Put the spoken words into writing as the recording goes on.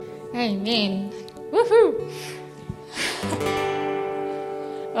Amen. Woohoo!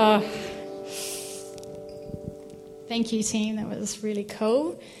 Thank you, team. That was really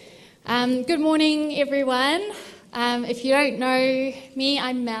cool. Good morning, everyone. If you don't know me,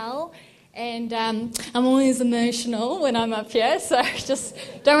 I'm Mel, and I'm always emotional when I'm up here. So just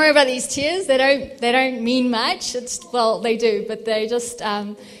don't worry about these tears. They don't mean much. They do, but they just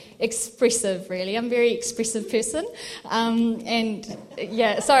expressive. Really, I'm a very expressive person, and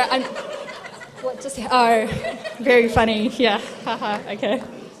yeah. Sorry, I'm. What just? Oh, very funny. Yeah. Haha. Okay.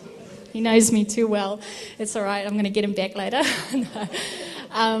 He knows me too well. It's all right. I'm going to get him back later.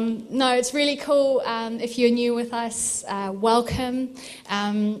 No, it's really cool. If you're new with us, welcome.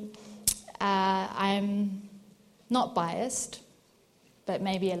 I'm not biased, but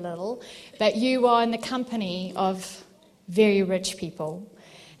maybe a little. But you are in the company of very rich people.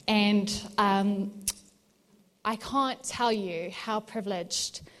 And I can't tell you how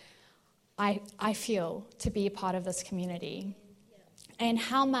privileged I feel to be a part of this community. And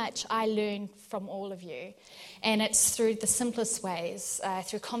how much I learn from all of you. And it's through the simplest ways,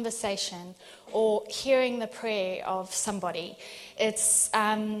 through conversation or hearing the prayer of somebody.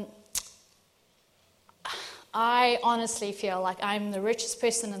 I honestly feel like I'm the richest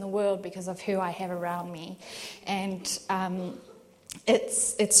person in the world because of who I have around me. And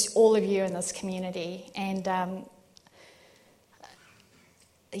it's all of you in this community. And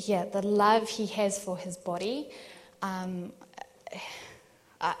the love he has for his body,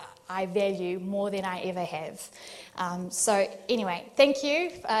 I value more than I ever have. So anyway, thank you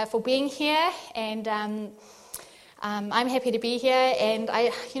for being here, and I'm happy to be here. And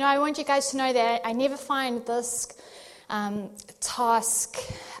I want you guys to know that I never find this task.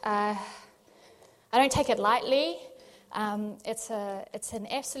 I don't take it lightly. It's an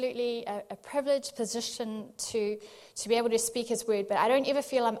absolutely a privileged position to be able to speak His word. But I don't ever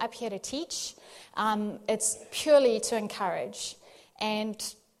feel I'm up here to teach. It's purely to encourage.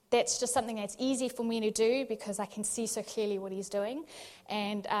 And that's just something that's easy for me to do because I can see so clearly what He's doing.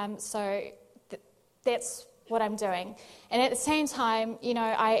 And that's what I'm doing. And at the same time,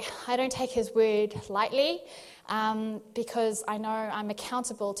 I don't take His word lightly because I know I'm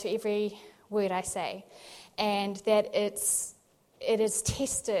accountable to every word I say. And that it is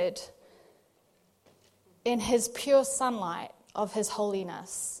tested in His pure sunlight of His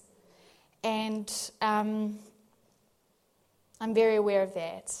holiness. And I'm very aware of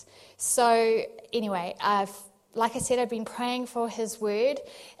that. So anyway, like I said, I've been praying for His word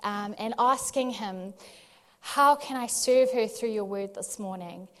and asking Him, how can I serve her through your word this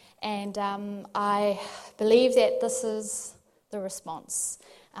morning? And I believe that this is the response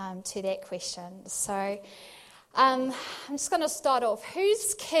to that question. So I'm just going to start off.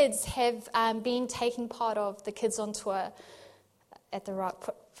 Whose kids have been taking part of the Kids on Tour at the Rock?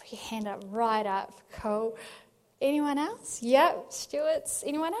 Put your hand up, right up. Cool. Anyone else? Yep, Stewart's.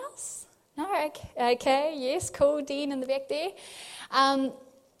 Anyone else? No? Okay, yes, cool. Dean in the back there.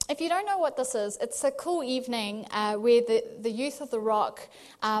 If you don't know what this is, it's a cool evening where the youth of the Rock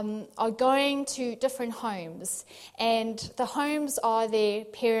are going to different homes. And the homes are their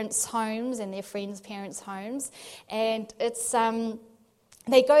parents' homes and their friends' parents' homes. And it's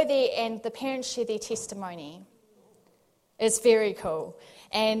they go there and the parents share their testimony. It's very cool.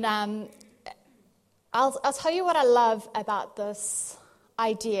 And I'll tell you what I love about this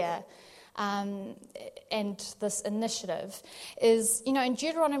idea and this initiative is, in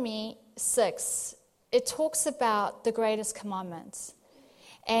Deuteronomy 6, it talks about the greatest commandment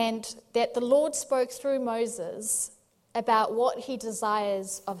and that the Lord spoke through Moses about what He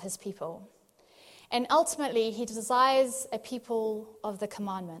desires of His people. And ultimately, He desires a people of the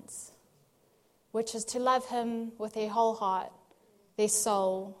commandments, which is to love Him with their whole heart, their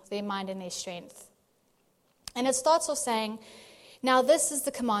soul, their mind, and their strength. And it starts off saying, now this is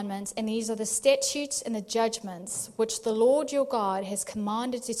the commandment, and these are the statutes and the judgments which the Lord your God has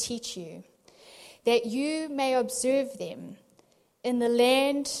commanded to teach you, that you may observe them in the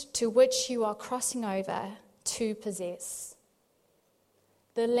land to which you are crossing over to possess.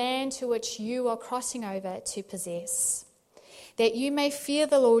 The land to which you are crossing over to possess, that you may fear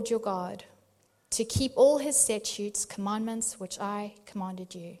the Lord your God, to keep all His statutes, commandments, which I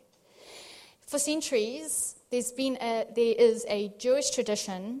commanded you. For centuries, there is a Jewish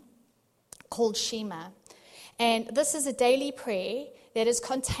tradition called Shema. And this is a daily prayer that is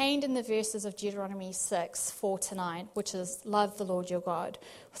contained in the verses of Deuteronomy 6, 4-9, which is love the Lord your God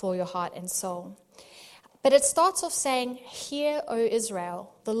with all your heart and soul. But it starts off saying, hear, O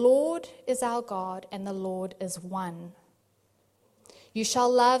Israel, the Lord is our God and the Lord is one. You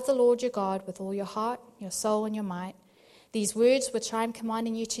shall love the Lord your God with all your heart, your soul, and your might. These words which I am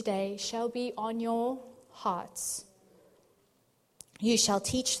commanding you today shall be on your hearts. You shall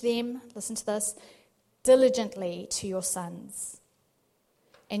teach them, listen to this, diligently to your sons.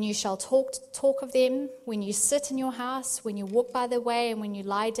 And you shall talk of them when you sit in your house, when you walk by the way, and when you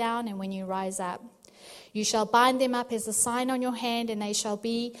lie down, and when you rise up. You shall bind them up as a sign on your hand, and they shall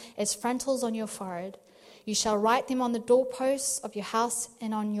be as frontals on your forehead. You shall write them on the doorposts of your house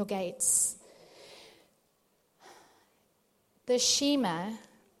and on your gates. The Shema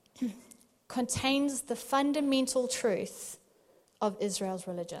contains the fundamental truth of Israel's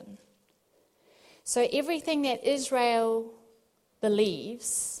religion. So everything that Israel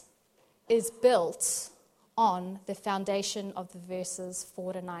believes is built on the foundation of the verses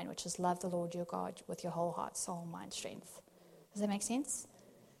 4 to 9, which is love the Lord your God with your whole heart, soul, mind, strength. Does that make sense?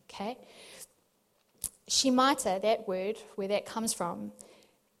 Okay. Shemitah, that word, where that comes from,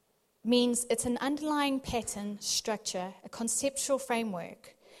 means it's an underlying pattern, structure, a conceptual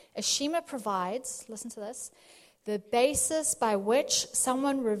framework. A Shema provides, listen to this, the basis by which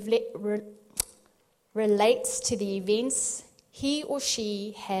someone relates to the events he or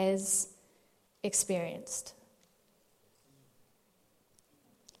she has experienced.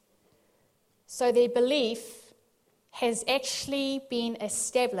 So their belief has actually been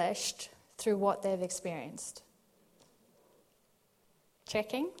established through what they've experienced.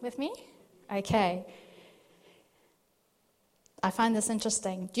 Tracking with me? Okay. I find this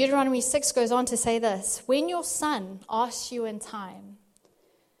interesting. Deuteronomy 6 goes on to say this: when your son asks you in time,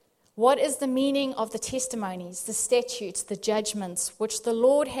 what is the meaning of the testimonies, the statutes, the judgments which the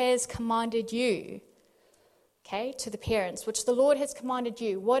Lord has commanded you? Okay, to the parents, which the Lord has commanded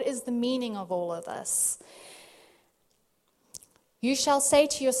you. What is the meaning of all of this? You shall say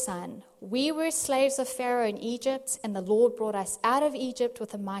to your son, we were slaves of Pharaoh in Egypt, and the Lord brought us out of Egypt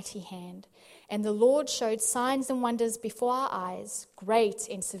with a mighty hand. And the Lord showed signs and wonders before our eyes, great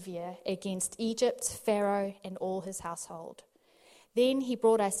and severe, against Egypt, Pharaoh, and all his household. Then he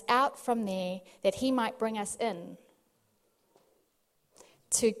brought us out from there that he might bring us in,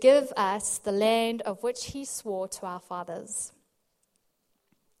 to give us the land of which he swore to our fathers.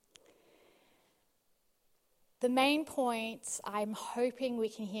 The main point I'm hoping we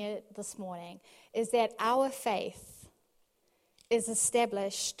can hear this morning is that our faith is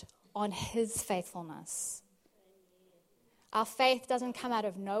established on his faithfulness. Our faith doesn't come out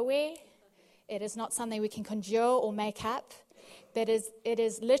of nowhere. It is not something we can conjure or make up. But it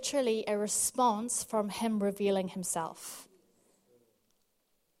is literally a response from him revealing himself.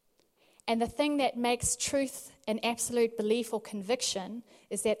 And the thing that makes truth an absolute belief or conviction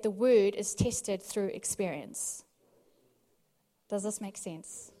is that the word is tested through experience. Does this make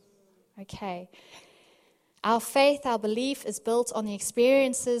sense? Okay. Our faith, our belief is built on the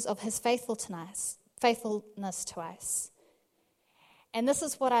experiences of his faithfulness to us. And this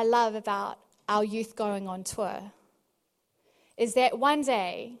is what I love about our youth going on tour, is that one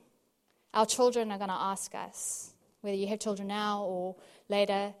day our children are going to ask us, whether you have children now or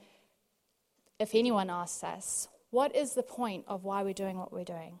later, if anyone asks us, what is the point of why we're doing what we're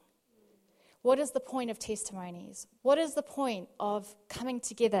doing? What is the point of testimonies? What is the point of coming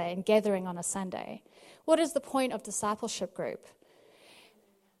together and gathering on a Sunday? What is the point of discipleship group?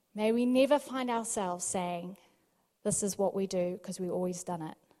 May we never find ourselves saying, this is what we do because we've always done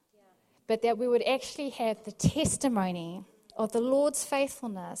it. Yeah. But that we would actually have the testimony of the Lord's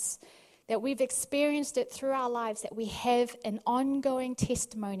faithfulness, that we've experienced it through our lives, that we have an ongoing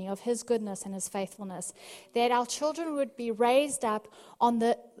testimony of his goodness and his faithfulness, that our children would be raised up on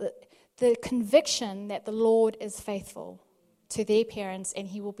the conviction that the Lord is faithful to their parents and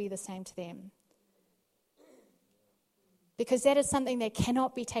he will be the same to them. Because that is something that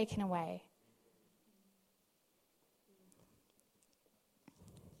cannot be taken away.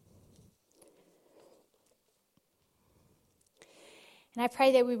 And I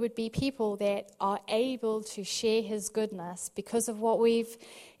pray that we would be people that are able to share his goodness because of what we've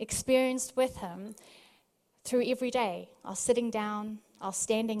experienced with him through every day, our sitting down, our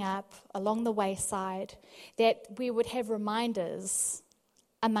standing up, along the wayside, that we would have reminders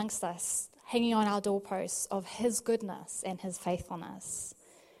amongst us, hanging on our doorposts of his goodness and his faithfulness.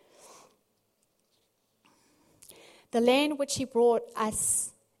 The land which he brought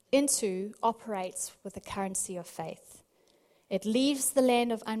us into operates with the currency of faith. It leaves the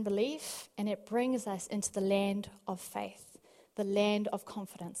land of unbelief and it brings us into the land of faith, the land of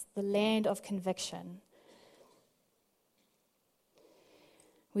confidence, the land of conviction.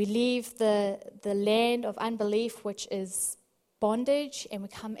 We leave the land of unbelief, which is bondage, and we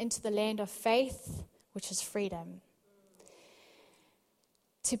come into the land of faith, which is freedom.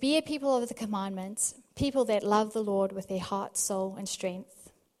 To be a people of the commandments people that love the Lord with their heart, soul, and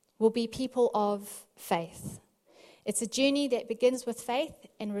strength will be people of faith. It's a journey that begins with faith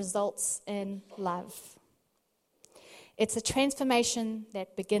and results in love. It's a transformation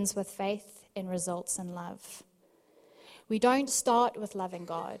that begins with faith and results in love. We don't start with loving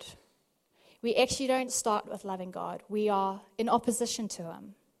God. We actually don't start with loving God. We are in opposition to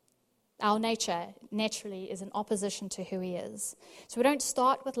Him. Our nature naturally is in opposition to who He is. So we don't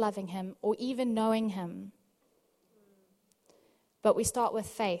start with loving Him or even knowing Him. But we start with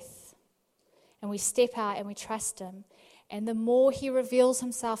faith. And we step out and we trust Him. And the more He reveals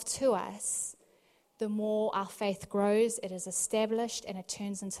Himself to us, the more our faith grows, it is established, and it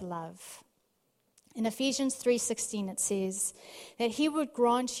turns into love. In Ephesians 3:16 it says that He would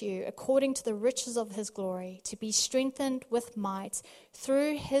grant you, according to the riches of His glory, to be strengthened with might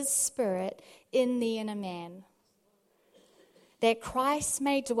through His Spirit in the inner man, that Christ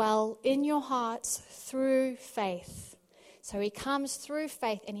may dwell in your hearts through faith. So He comes through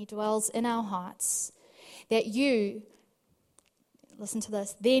faith and He dwells in our hearts, that you, listen to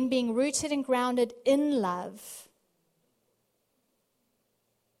this, then being rooted and grounded in love,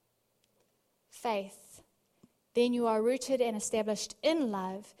 faith, then you are rooted and established in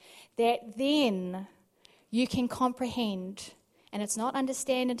love, that then you can comprehend, and it's not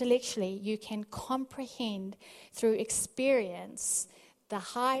understand intellectually, you can comprehend through experience the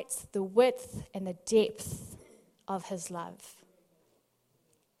height, the width, and the depth of His love.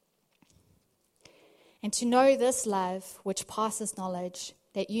 And to know this love which passes knowledge,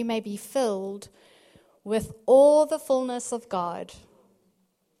 that you may be filled with all the fullness of God.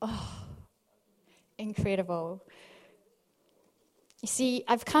 Oh, incredible. You see,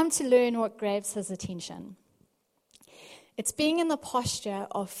 I've come to learn what grabs His attention. It's being in the posture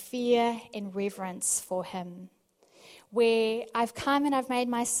of fear and reverence for Him, where I've come and I've made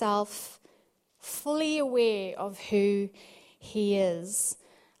myself fully aware of who He is.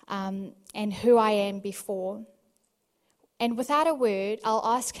 And who I am before. And without a word, I'll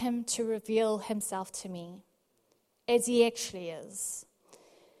ask Him to reveal Himself to me as He actually is.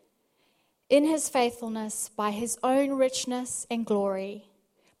 In His faithfulness, by His own richness and glory,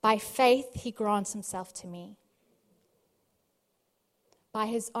 by faith He grants Himself to me. By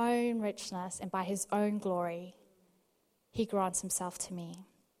His own richness and by His own glory, He grants Himself to me.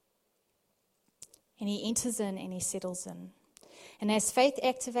 And He enters in and He settles in. And as faith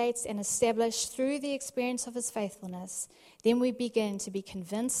activates and established through the experience of His faithfulness, then we begin to be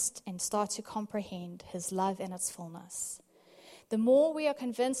convinced and start to comprehend His love in its fullness. The more we are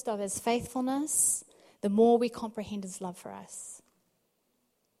convinced of His faithfulness, the more we comprehend His love for us.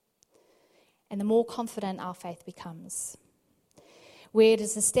 And the more confident our faith becomes. Where it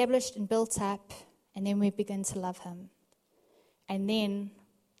is established and built up, and then we begin to love Him. And then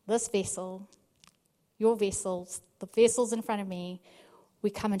this vessel, your vessels, the vessels in front of me,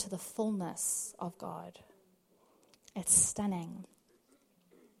 we come into the fullness of God. It's stunning.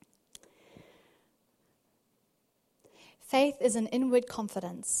 Faith is an inward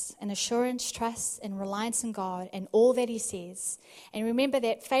confidence, an assurance, trust, and reliance in God and all that He says. And remember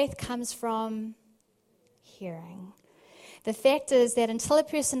that faith comes from hearing. The fact is that until a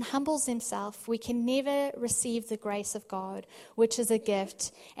person humbles himself, we can never receive the grace of God, which is a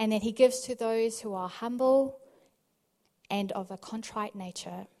gift, and that He gives to those who are humble and of a contrite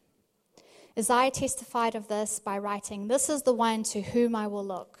nature. Isaiah testified of this by writing, "This is the one to whom I will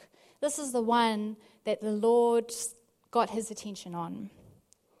look." This is the one that the Lord got His attention on.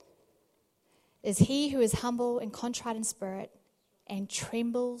 Is he who is humble and contrite in spirit and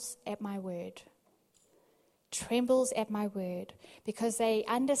trembles at my word. Trembles at my word, because they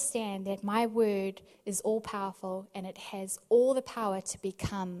understand that my word is all powerful and it has all the power to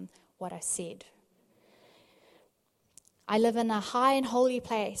become what I said. I live in a high and holy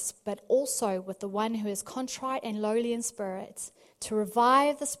place, but also with the one who is contrite and lowly in spirit, to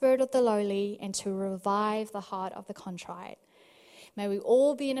revive the spirit of the lowly and to revive the heart of the contrite. May we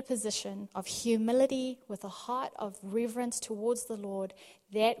all be in a position of humility with a heart of reverence towards the Lord,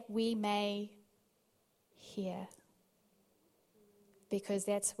 that we may hear. Because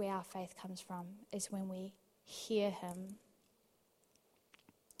that's where our faith comes from, is when we hear Him.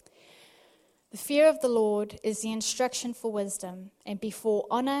 The fear of the Lord is the instruction for wisdom, and before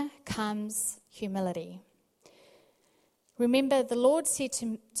honor comes humility. Remember, the Lord said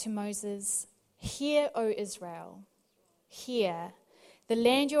to Moses, "Hear, O Israel, hear. The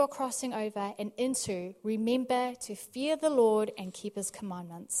land you are crossing over and into, remember to fear the Lord and keep His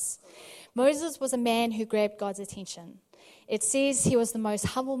commandments." Moses was a man who grabbed God's attention. It says he was the most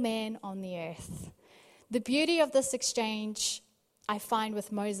humble man on the earth. The beauty of this exchange I find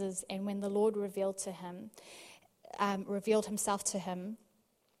with Moses, and when the Lord revealed himself to him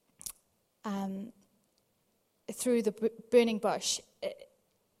through the burning bush,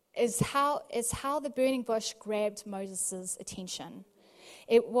 is how the burning bush grabbed Moses' attention.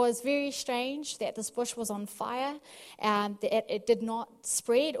 It was very strange that this bush was on fire, that it did not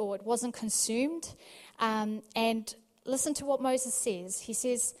spread or it wasn't consumed. And listen to what Moses says. He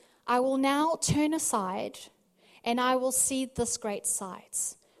says, I will now turn aside and I will see this great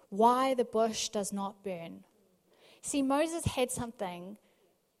sight, why the bush does not burn. See, Moses had something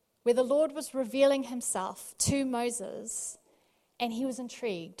where the Lord was revealing himself to Moses, and he was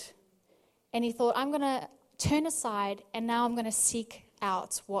intrigued. And he thought, I'm going to turn aside, and now I'm going to seek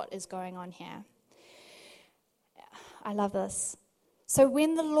out what is going on here. I love this. So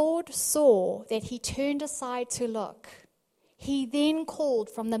when the Lord saw that he turned aside to look, he then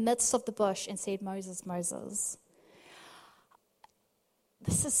called from the midst of the bush and said, Moses, Moses.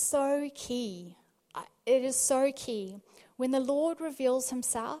 This is so key. It is so key. When the Lord reveals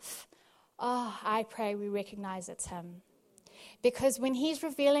himself, I pray we recognize it's him. Because when he's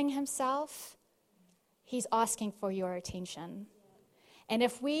revealing himself, he's asking for your attention. And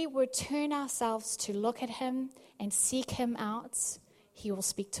if we would turn ourselves to look at him and seek him out, he will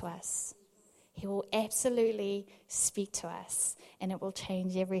speak to us. He will absolutely speak to us, and it will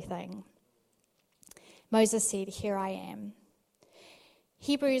change everything. Moses said, here I am.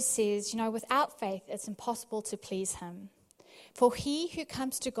 Hebrews says, without faith it's impossible to please him. For he who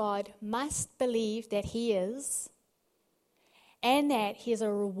comes to God must believe that he is, and that he is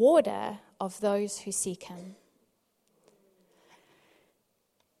a rewarder of those who seek him.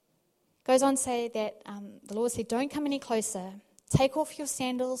 Goes on to say that the Lord said, don't come any closer. Take off your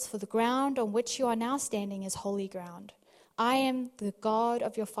sandals, for the ground on which you are now standing is holy ground. I am the God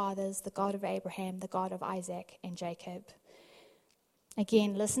of your fathers, the God of Abraham, the God of Isaac and Jacob.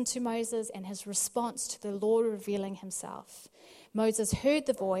 Again, listen to Moses and his response to the Lord revealing himself. Moses heard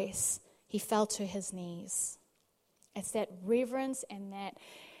the voice. He fell to his knees. It's that reverence and that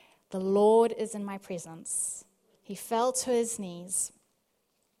the Lord is in my presence. He fell to his knees,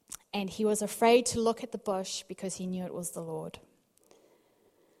 and he was afraid to look at the bush because he knew it was the Lord.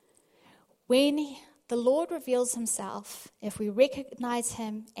 When the Lord reveals himself, if we recognize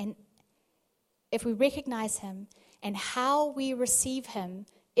him and how we receive him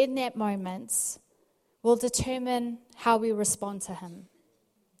in that moment will determine how we respond to him.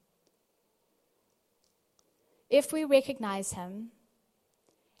 If we recognize him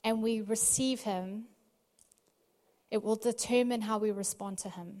and we receive him, it will determine how we respond to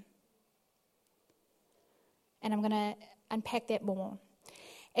him. And I'm going to unpack that more.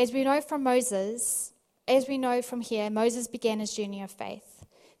 As we know from Moses, as we know from here, Moses began his journey of faith.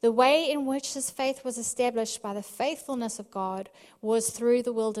 The way in which his faith was established by the faithfulness of God was through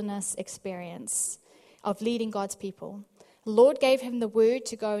the wilderness experience of leading God's people. The Lord gave him the word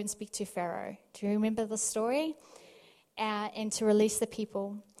to go and speak to Pharaoh. Do you remember the story? And to release the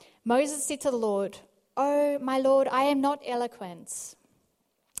people. Moses said to the Lord, "Oh, my Lord, I am not eloquent.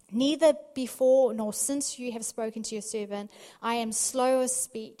 Neither before nor since you have spoken to your servant, I am slow of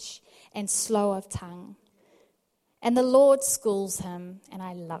speech and slow of tongue." And the Lord schools him, and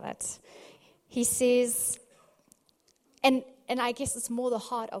I love it. He says, and I guess it's more the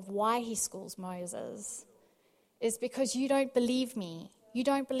heart of why he schools Moses, is because you don't believe me. You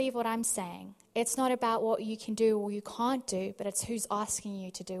don't believe what I'm saying. It's not about what you can do or you can't do, but it's who's asking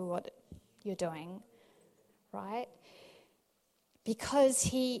you to do what you're doing, right? Because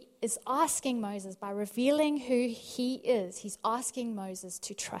he is asking Moses, by revealing who he is, he's asking Moses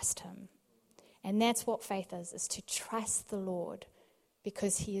to trust him. And that's what faith is to trust the Lord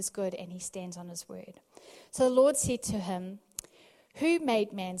because he is good and he stands on his word. So the Lord said to him, "Who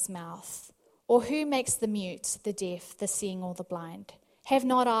made man's mouth? Or who makes the mute, the deaf, the seeing, or the blind? Have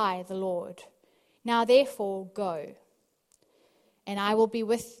not I, the Lord? Now therefore go, and I will be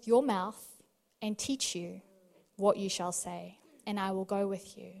with your mouth and teach you what you shall say, and I will go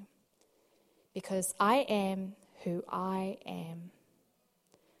with you, because I am who I am."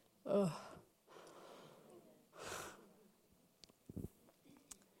 Ugh.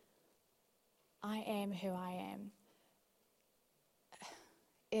 I am who I am.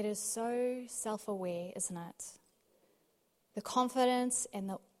 It is so self-aware, isn't it? The confidence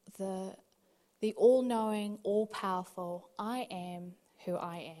and the all-knowing, all-powerful, I am who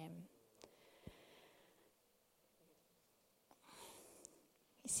I am.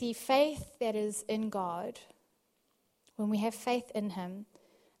 You see, faith that is in God, when we have faith in him,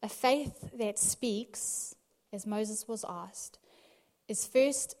 a faith that speaks, as Moses was asked, is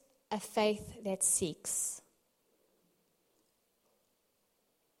first a faith that seeks.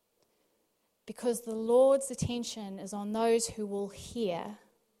 because the Lord's attention is on those who will hear,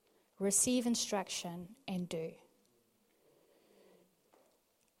 receive instruction, and do.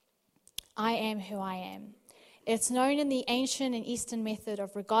 I am who I am. It's known in the ancient and Eastern method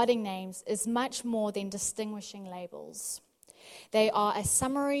of regarding names as much more than distinguishing labels. They are a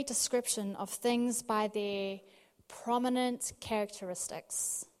summary description of things by their prominent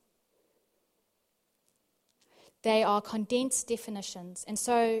characteristics. They are condensed definitions. And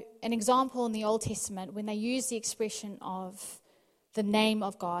so, an example in the Old Testament, when they use the expression of the name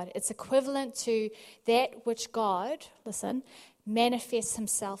of God, it's equivalent to that which God, listen, manifests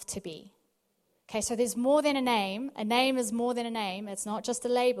himself to be. Okay, so there's more than a name. A name is more than a name. It's not just a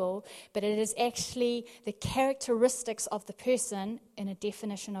label, but it is actually the characteristics of the person in a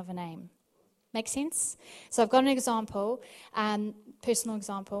definition of a name. Make sense? So I've got an example, personal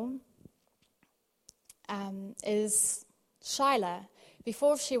example, is Shyla.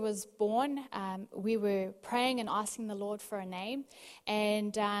 Before she was born, we were praying and asking the Lord for a name,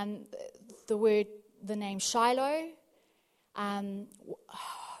 and the name Shiloh,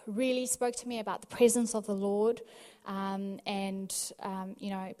 really spoke to me about the presence of the Lord being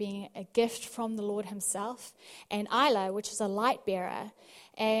a gift from the Lord himself. And Isla, which is a light bearer.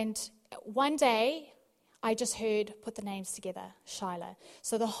 And one day, I just heard, put the names together, Shyla.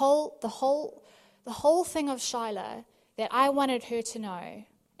 So the whole thing of Shyla that I wanted her to know,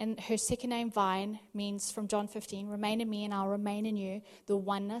 and her second name, Vine, means from John 15, remain in me and I'll remain in you, the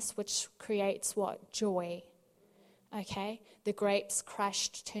oneness which creates what? Joy. Okay, the grapes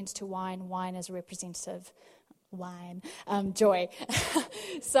crushed turns to wine. Wine is representative. Joy.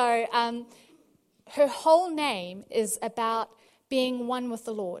 So her whole name is about being one with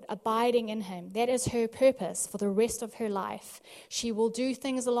the Lord, abiding in him. That is her purpose for the rest of her life. She will do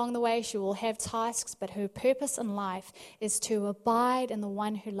things along the way. She will have tasks, but her purpose in life is to abide in the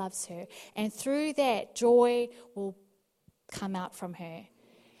one who loves her. And through that, joy will come out from her.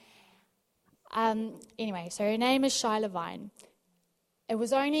 So her name is Shyla Vine. It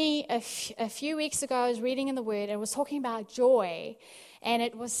was only a few weeks ago I was reading in the Word, and it was talking about joy, and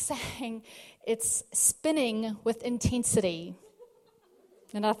it was saying it's spinning with intensity.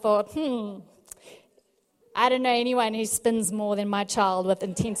 And I thought, I don't know anyone who spins more than my child with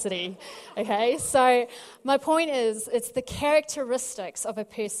intensity. Okay, so my point is, it's the characteristics of a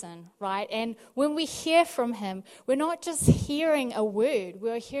person, right? And when we hear from him, we're not just hearing a word,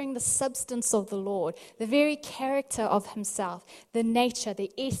 we're hearing the substance of the Lord, the very character of himself, the nature,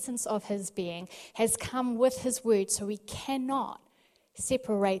 the essence of his being has come with his word, so we cannot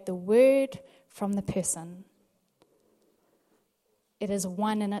separate the word from the person. It is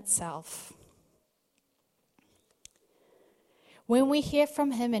one in itself. When we hear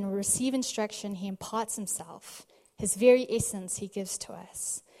from him and receive instruction, he imparts himself. His very essence he gives to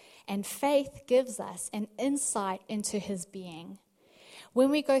us. And faith gives us an insight into his being.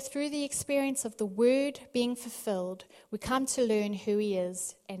 When we go through the experience of the word being fulfilled, we come to learn who he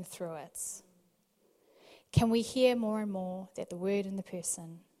is and through it. Can we hear more and more that the word and the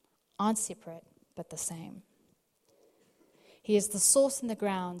person aren't separate but the same? He is the source and the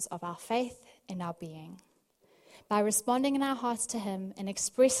grounds of our faith and our being. By responding in our hearts to him and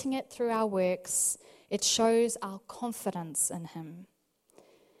expressing it through our works, it shows our confidence in him.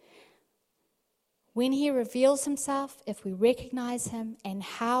 When he reveals himself, if we recognize him and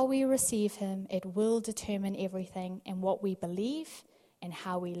how we receive him, it will determine everything in what we believe and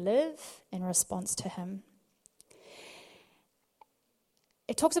how we live in response to him.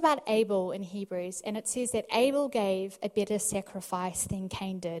 It talks about Abel in Hebrews, and it says that Abel gave a better sacrifice than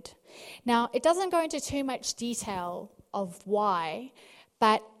Cain did. Now, it doesn't go into too much detail of why,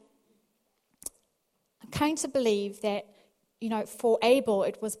 but I'm coming to believe that, for Abel,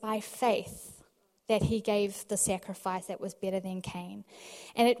 it was by faith that he gave the sacrifice that was better than Cain.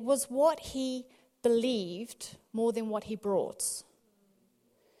 And it was what he believed more than what he brought.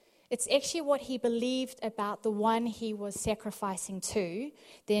 It's actually what he believed about the one he was sacrificing to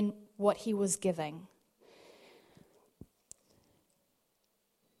than what he was giving.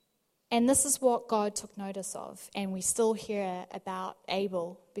 And this is what God took notice of. And we still hear about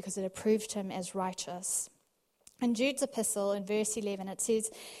Abel because it approved him as righteous. In Jude's epistle, in verse 11, it says,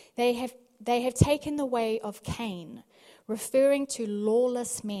 They have taken the way of Cain, referring to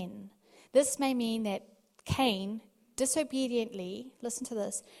lawless men. This may mean that Cain disobediently, listen to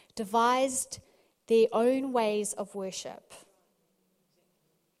this, devised their own ways of worship.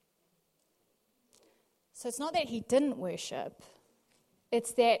 So it's not that he didn't worship,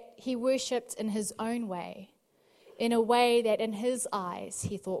 it's that he worshipped in his own way, in a way that in his eyes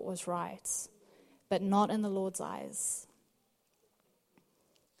he thought was right, but not in the Lord's eyes.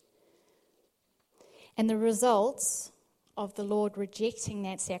 And the result of the Lord rejecting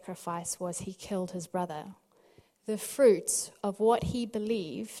that sacrifice was he killed his brother. The fruit of what he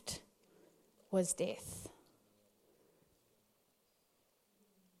believed was death.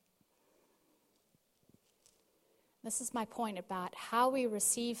 This is my point about how we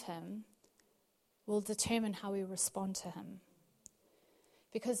receive him will determine how we respond to him.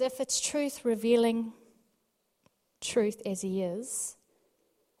 Because if it's truth revealing truth as he is,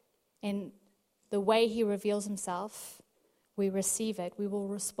 and the way he reveals himself, we receive it, we will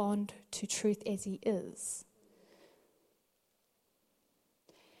respond to truth as he is.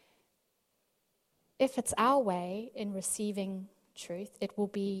 If it's our way in receiving truth, it will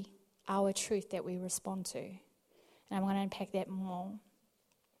be our truth that we respond to. And I'm going to unpack that more.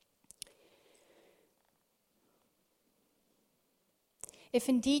 If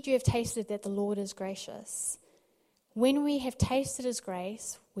indeed you have tasted that the Lord is gracious, when we have tasted his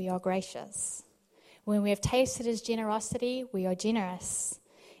grace, we are gracious. When we have tasted his generosity, we are generous.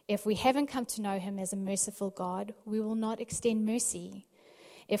 If we haven't come to know him as a merciful God, we will not extend mercy.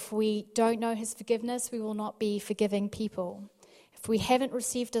 If we don't know his forgiveness, we will not be forgiving people. If we haven't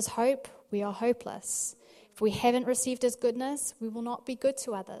received his hope, we are hopeless. If we haven't received his goodness, we will not be good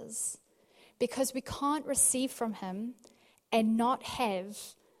to others. Because we can't receive from him and not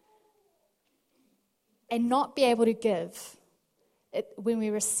be able to give. When we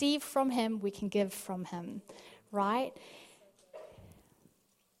receive from him, we can give from him, right?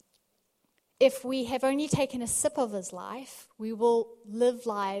 If we have only taken a sip of his life, we will live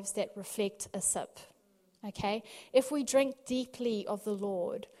lives that reflect a sip, okay? If we drink deeply of the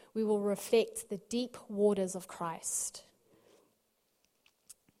Lord, we will reflect the deep waters of Christ.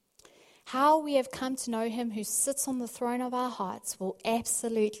 How we have come to know him who sits on the throne of our hearts will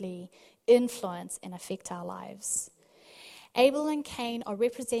absolutely influence and affect our lives. Abel and Cain are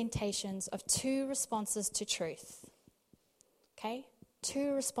representations of two responses to truth. Okay?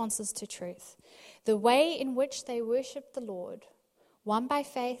 Two responses to truth. The way in which they worshipped the Lord, one by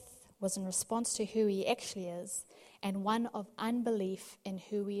faith, was in response to who he actually is, and one of unbelief in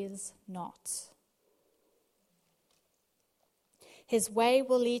who he is not. His way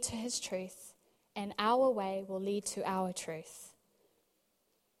will lead to his truth, and our way will lead to our truth.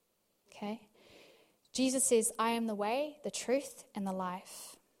 Okay? Jesus says, I am the way, the truth, and the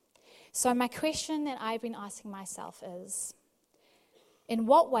life. So my question that I've been asking myself is, in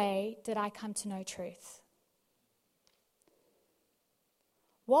what way did I come to know truth?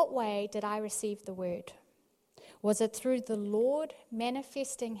 What way did I receive the word? Was it through the Lord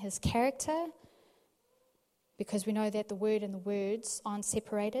manifesting his character? Because we know that the word and the words aren't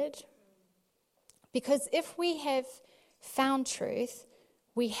separated. Because if we have found truth,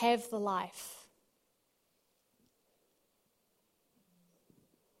 we have the life.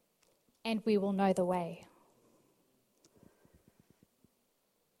 And we will know the way.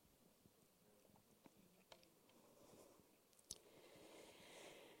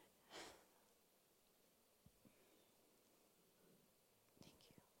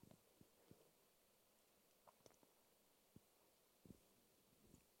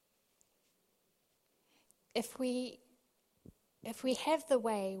 If we have the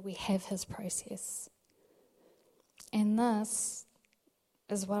way, we have his process. And this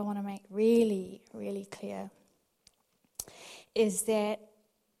is what I want to make really, really clear, is that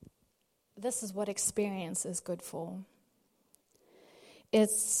this is what experience is good for.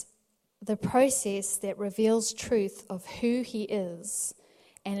 It's the process that reveals truth of who he is,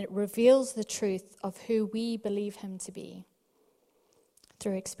 and it reveals the truth of who we believe him to be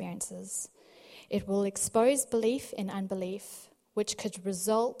through experiences. It will expose belief and unbelief, which could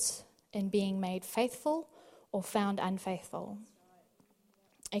result in being made faithful or found unfaithful.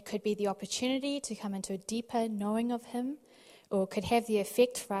 It could be the opportunity to come into a deeper knowing of him, or it could have the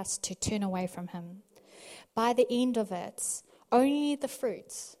effect for us to turn away from him. By the end of it, only the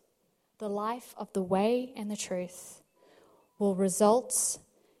fruits, the life of the way and the truth, will result,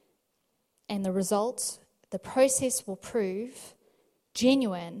 and the process will prove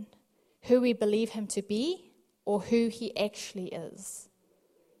genuine who we believe him to be or who he actually is.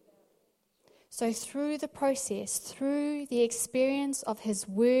 So through the process, through the experience of his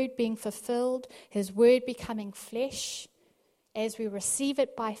word being fulfilled, his word becoming flesh, as we receive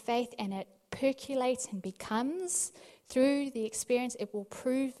it by faith and it percolates and becomes, through the experience, it will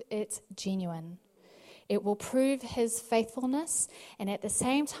prove it's genuine. It will prove his faithfulness, and at the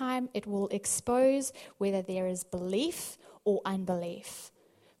same time, it will expose whether there is belief or unbelief,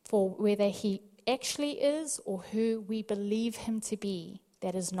 for whether he actually is or who we believe him to be,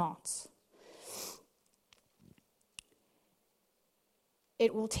 that is not.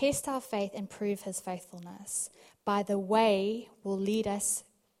 It will test our faith and prove his faithfulness. But the way will lead us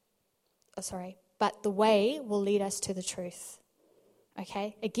to the truth.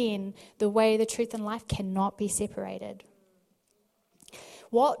 Okay? Again, the way, the truth, and life cannot be separated.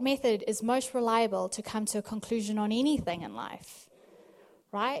 What method is most reliable to come to a conclusion on anything in life?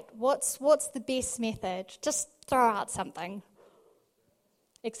 Right? What's the best method? Just throw out something.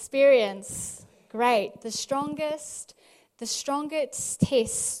 Experience. Great. The strongest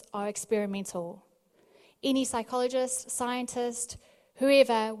tests are experimental. Any psychologist, scientist,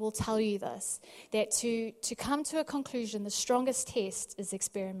 whoever will tell you this, that to come to a conclusion, the strongest test is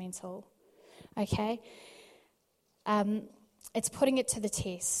experimental. Okay? It's putting it to the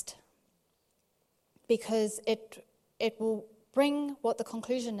test, because it will bring what the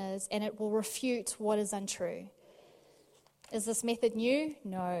conclusion is, and it will refute what is untrue. Is this method new?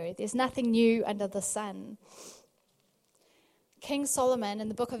 No, there's nothing new under the sun. King Solomon in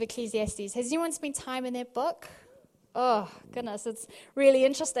the book of Ecclesiastes. Has anyone spent time in that book? Oh, goodness, it's really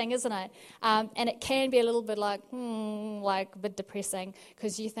interesting, isn't it? And it can be a little bit like a bit depressing,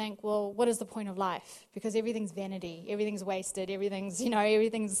 because you think, well, what is the point of life? Because everything's vanity, everything's wasted, everything's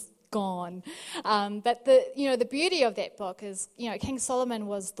gone. But the beauty of that book is, King Solomon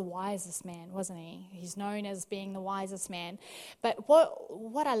was the wisest man, wasn't he? He's known as being the wisest man. But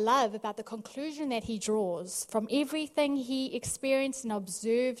what I love about the conclusion that he draws from everything he experienced and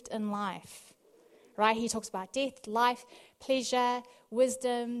observed in life, right? He talks about death, life, pleasure,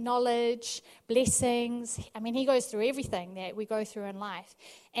 wisdom, knowledge, blessings. I mean, he goes through everything that we go through in life.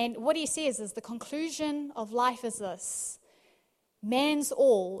 And what he says is the conclusion of life is this: man's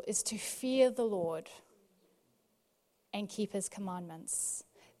all is to fear the Lord and keep his commandments.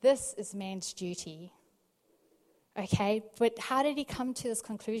 This is man's duty. Okay, but how did he come to this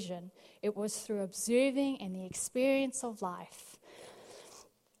conclusion? It was through observing and the experience of life.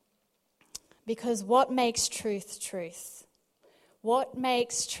 Because what makes truth truth? What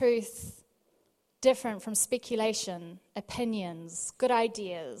makes truth different from speculation, opinions, good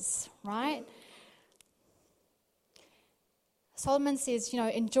ideas, right? Solomon says,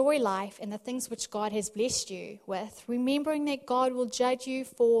 enjoy life and the things which God has blessed you with, remembering that God will judge you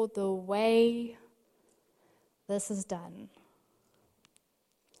for the way this is done.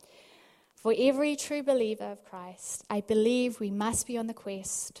 For every true believer of Christ, I believe we must be on the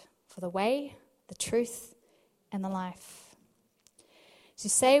quest for the way, the truth, and the life. To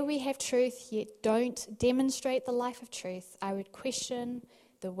say we have truth yet don't demonstrate the life of truth, I would question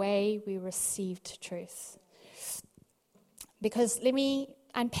the way we received truth. Because let me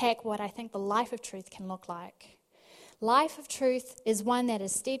unpack what I think the life of truth can look like. Life of truth is one that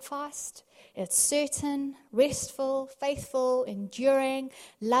is steadfast, it's certain, restful, faithful, enduring,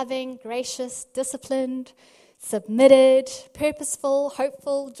 loving, gracious, disciplined, submitted, purposeful,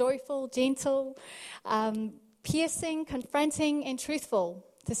 hopeful, joyful, gentle, piercing, confronting, and truthful,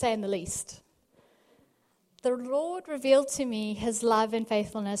 to say in the least. The Lord revealed to me his love and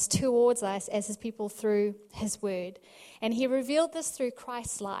faithfulness towards us as his people through his word. And he revealed this through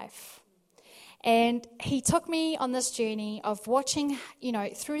Christ's life. And he took me on this journey of watching,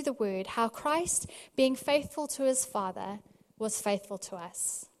 through the word, how Christ, being faithful to his Father, was faithful to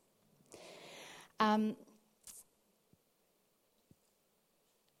us.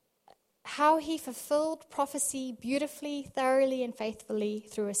 How he fulfilled prophecy beautifully, thoroughly, and faithfully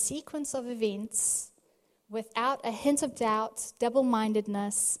through a sequence of events without a hint of doubt,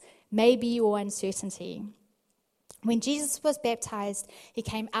 double-mindedness, maybe, or uncertainty. When Jesus was baptized, he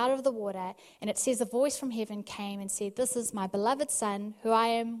came out of the water, and it says a voice from heaven came and said, "This is my beloved Son, who I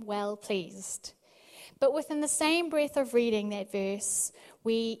am well pleased." But within the same breath of reading that verse,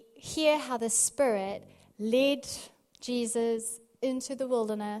 we hear how the Spirit led Jesus into the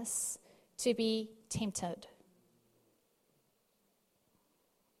wilderness to be tempted.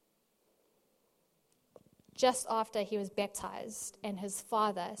 Just after he was baptized, and his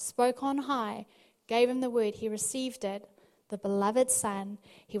Father spoke on high, gave him the word, he received it, the beloved Son.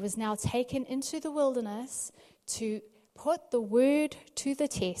 He was now taken into the wilderness to put the word to the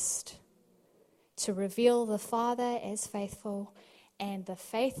test, to reveal the Father as faithful and the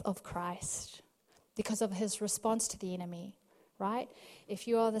faith of Christ because of his response to the enemy, right? If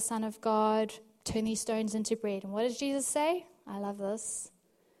you are the Son of God, turn these stones into bread. And what does Jesus say? I love this.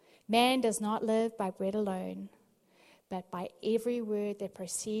 Man does not live by bread alone, but by every word that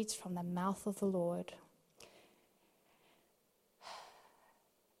proceeds from the mouth of the Lord.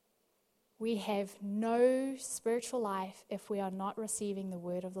 We have no spiritual life if we are not receiving the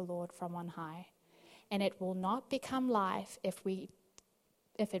word of the Lord from on high. And it will not become life if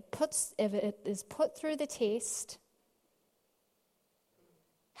it is put through the test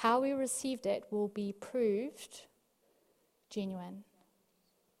how we received it will be proved genuine.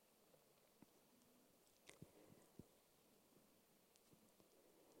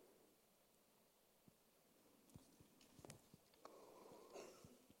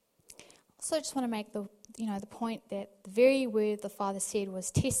 Also, I just want to make the point that the very word the Father said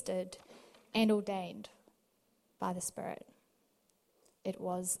was tested and ordained by the Spirit. It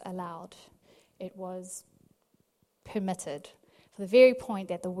was allowed. It was permitted for the very point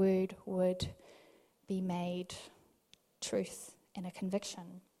that the word would be made truth and a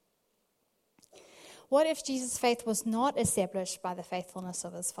conviction. What if Jesus' faith was not established by the faithfulness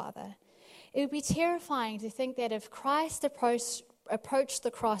of his Father? It would be terrifying to think that if Christ approached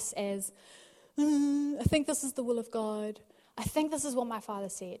the cross as, I think this is the will of God. I think this is what my Father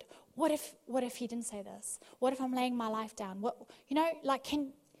said. What if he didn't say this? What if I'm laying my life down?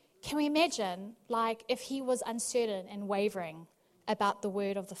 Can we imagine, if he was uncertain and wavering about the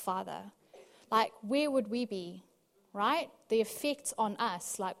word of the Father? Where would we be, right? The effect on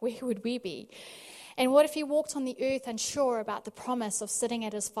us, where would we be? And what if he walked on the earth unsure about the promise of sitting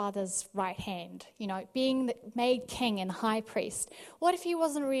at his Father's right hand, being made king and high priest? What if he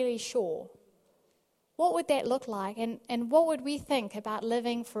wasn't really sure? What would that look like? And what would we think about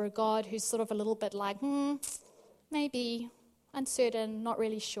living for a God who's sort of a little bit maybe, uncertain, not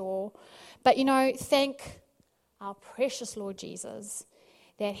really sure. But, thank our precious Lord Jesus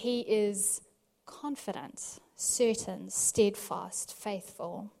that he is confident, certain, steadfast,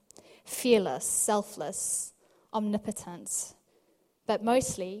 faithful, fearless, selfless, omnipotent, but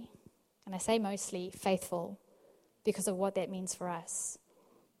mostly, and I say mostly, faithful because of what that means for us.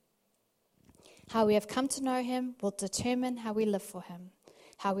 How we have come to know him will determine how we live for him.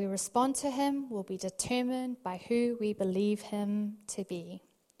 How we respond to him will be determined by who we believe him to be.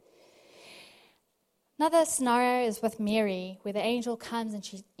 Another scenario is with Mary, where the angel comes and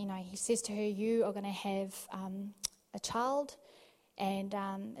he says to her, "You are going to have a child." And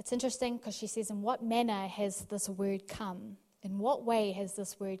it's interesting because she says, "In what manner has this word come? In what way has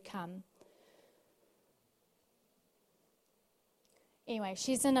this word come?" Anyway,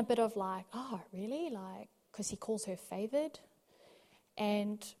 she's in a bit of oh, really? Because he calls her favored.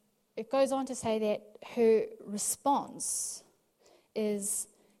 And it goes on to say that her response is,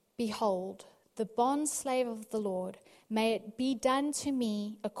 "Behold, the bondslave of the Lord, may it be done to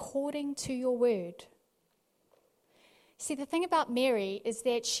me according to your word." See, the thing about Mary is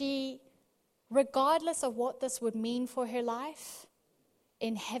that she, regardless of what this would mean for her life,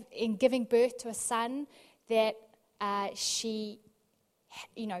 in giving birth to a son that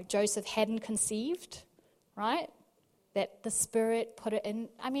Joseph hadn't conceived, right? That the Spirit put it in.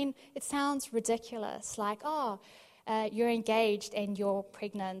 I mean, it sounds ridiculous. You're engaged and you're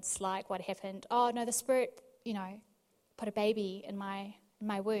pregnant. What happened? Oh, no, the Spirit, put a baby in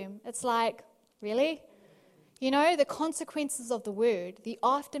my womb. It's really? The consequences of the word, the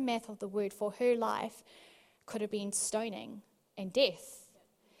aftermath of the word for her life could have been stoning and death.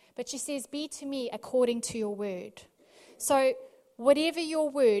 But she says, "Be to me according to your word." So whatever your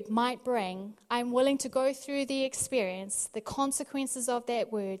word might bring, I'm willing to go through the experience, the consequences of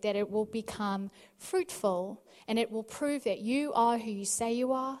that word, that it will become fruitful and it will prove that you are who you say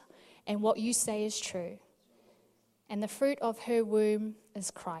you are and what you say is true. And the fruit of her womb is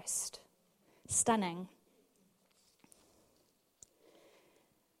Christ. Stunning.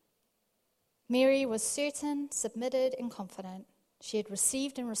 Mary was certain, submitted, and confident. She had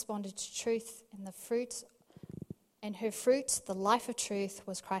received and responded to truth, and her fruit, the life of truth,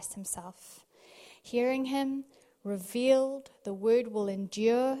 was Christ himself. Hearing him revealed, the word will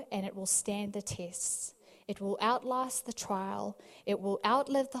endure and it will stand the tests. It will outlast the trial. It will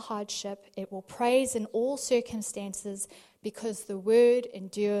outlive the hardship. It will praise in all circumstances because the word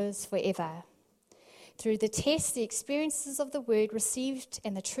endures forever. Through the tests, the experiences of the word received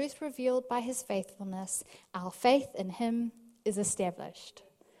and the truth revealed by his faithfulness, our faith in him is established.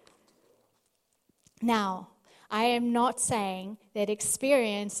 Now, I am not saying that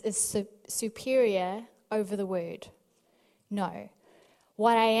experience is superior over the word. No.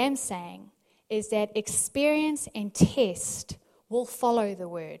 What I am saying is that experience and test will follow the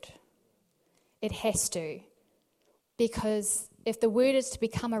word. It has to. Because if the word is to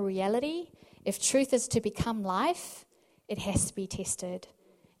become a reality, if truth is to become life, it has to be tested.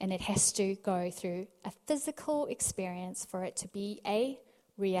 And it has to go through a physical experience for it to be a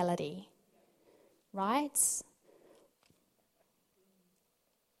reality. Right?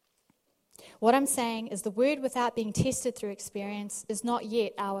 What I'm saying is the word without being tested through experience is not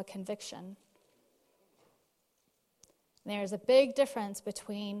yet our conviction. There is a big difference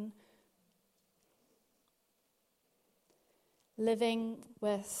between living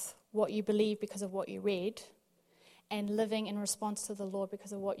with what you believe because of what you read, and living in response to the Lord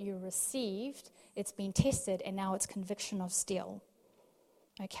because of what you received. It's been tested, and now it's conviction of still.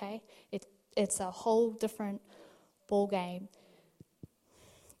 Okay? It's a whole different ball game.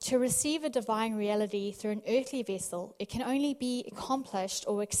 To receive a divine reality through an earthly vessel, it can only be accomplished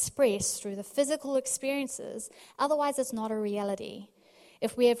or expressed through the physical experiences. Otherwise, it's not a reality.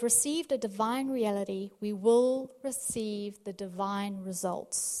 If we have received a divine reality, we will receive the divine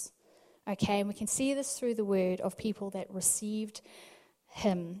results. Okay, and we can see this through the word of people that received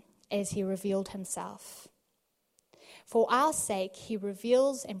him as he revealed himself. For our sake, he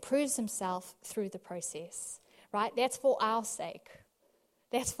reveals and proves himself through the process. Right? That's for our sake.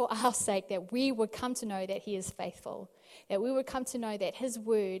 That's for our sake, that we would come to know that he is faithful, that we would come to know that his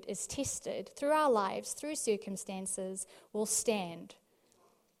word is tested through our lives, through circumstances, will stand,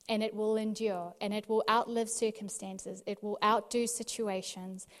 and it will endure, and it will outlive circumstances, it will outdo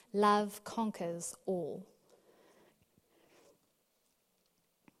situations. Love conquers all.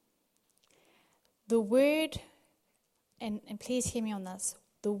 The word, and please hear me on this,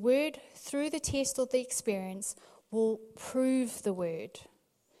 the word through the test or the experience will prove the word.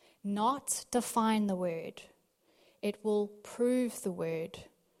 Not define the word. It will prove the word,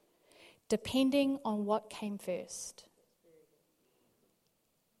 depending on what came first.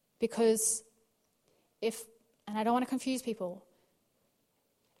 Because and I don't want to confuse people,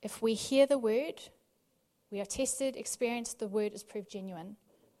 if we hear the word, we are tested, experienced, the word is proved genuine,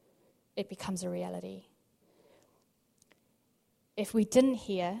 it becomes a reality. If we didn't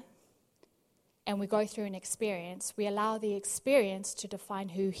hear, and we go through an experience, we allow the experience to define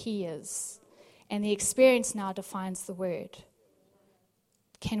who he is. And the experience now defines the word.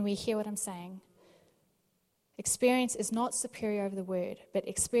 Can we hear what I'm saying? Experience is not superior over the word, but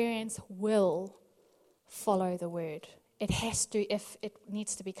experience will follow the word. It has to, if it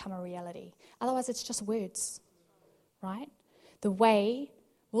needs to become a reality. Otherwise, it's just words, right? The way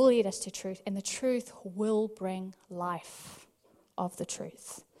will lead us to truth, and the truth will bring life of the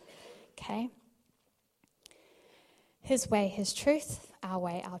truth. Okay? His way, his truth, our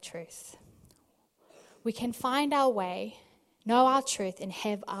way, our truth. We can find our way, know our truth, and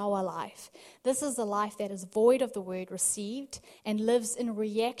have our life. This is a life that is void of the word received and lives in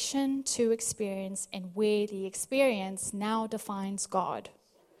reaction to experience, and where the experience now defines God.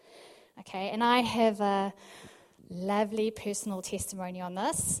 Okay, and I have a lovely personal testimony on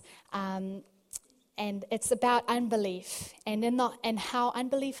this, and it's about unbelief and how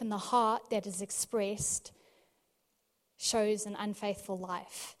unbelief in the heart that is expressed shows an unfaithful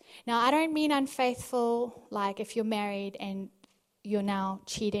life. Now, I don't mean unfaithful like if you're married and you're now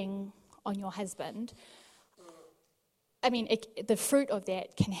cheating on your husband. I mean, the fruit of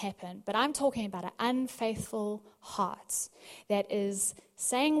that can happen, but I'm talking about an unfaithful heart that is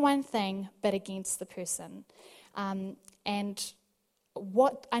saying one thing but against the person. And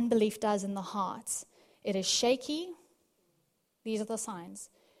what unbelief does in the heart, it is shaky. These are the signs.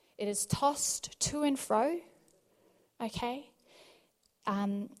 It is tossed to and fro. Okay?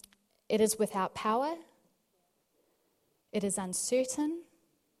 It is without power. It is uncertain.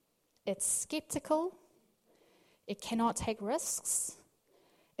 It's skeptical. It cannot take risks.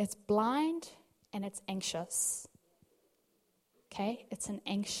 It's blind and it's anxious. Okay? It's an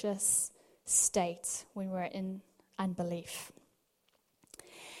anxious state when we're in unbelief.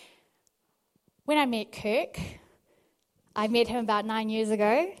 When I met Kirk, I met him about 9 years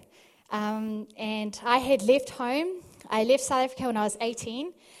ago, and I had left home. I left South Africa when I was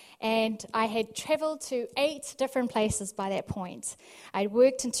 18, and I had traveled to 8 different places by that point. I'd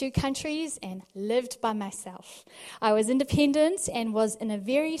worked in 2 countries and lived by myself. I was independent and was in a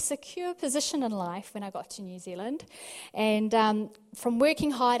very secure position in life when I got to New Zealand. And from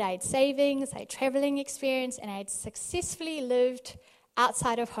working hard, I had savings, I had traveling experience, and I had successfully lived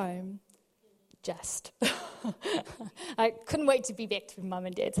outside of home. Just. I couldn't wait to be back to mum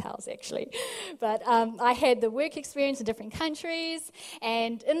and dad's house, actually. But I had the work experience in different countries,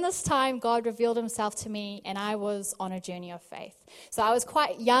 and in this time, God revealed himself to me, and I was on a journey of faith. So I was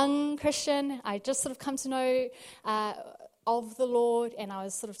quite young Christian. I just sort of come to know of the Lord, and I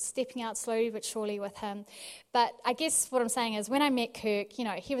was sort of stepping out slowly but surely with him. But I guess what I'm saying is when I met Kirk,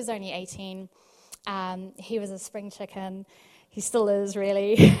 he was only 18. He was a spring chicken. He still is,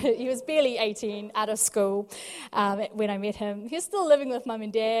 really. He was barely 18, out of school when I met him. He was still living with mum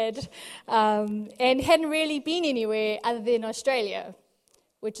and dad and hadn't really been anywhere other than Australia,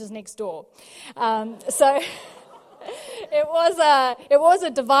 which is next door. So it was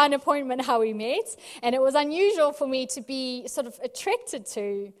a divine appointment how we met, and it was unusual for me to be sort of attracted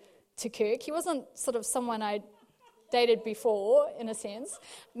to Kirk. He wasn't sort of someone I'd dated before, in a sense.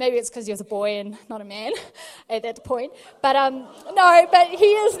 Maybe it's because he was a boy and not a man at that point. But no, but he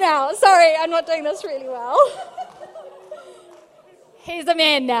is now. Sorry, I'm not doing this really well. He's a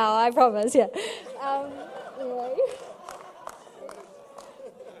man now, I promise, yeah. Anyway.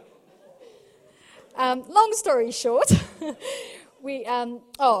 Long story short,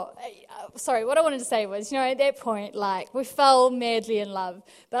 sorry, what I wanted to say was, at that point, we fell madly in love,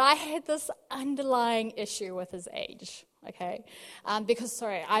 but I had this underlying issue with his age, okay? Because,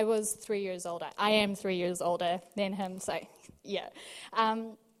 I was 3 years older. I am 3 years older than him, so, yeah.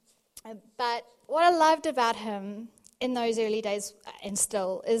 But what I loved about him in those early days, and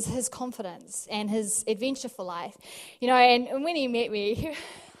still, is his confidence and his adventure for life. And when he met me,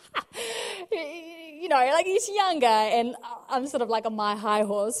 he's younger, and I'm sort of like on my high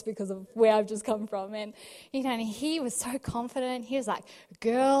horse because of where I've just come from. And, he was so confident. He was like,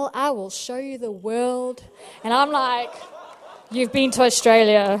 girl, I will show you the world. And I'm like, you've been to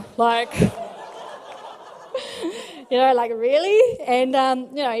Australia. Really? And,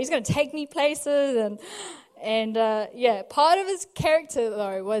 he's going to take me places. And part of his character,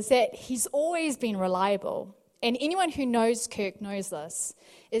 though, was that he's always been reliable. And anyone who knows Kirk knows this,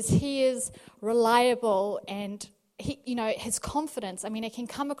 is he is reliable, and he, his confidence, it can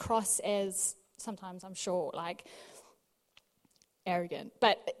come across as, sometimes I'm sure, arrogant,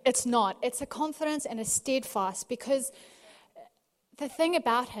 but it's not. It's a confidence and a steadfast, because the thing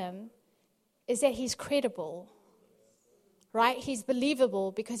about him is that he's credible, right? He's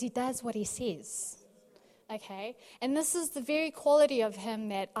believable because he does what he says. Okay, and this is the very quality of him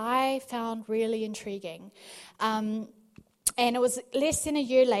that I found really intriguing. And it was less than a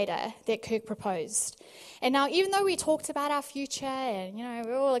year later that Kirk proposed. And now, even though we talked about our future, and, we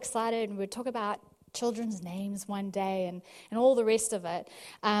were all excited, and we'd talk about children's names one day and all the rest of it.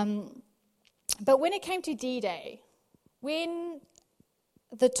 But when it came to D-Day, when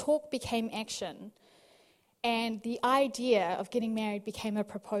the talk became action, and the idea of getting married became a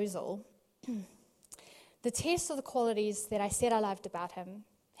proposal, the test of the qualities that I said I loved about him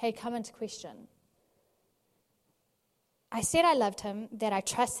had come into question. I said I loved him, that I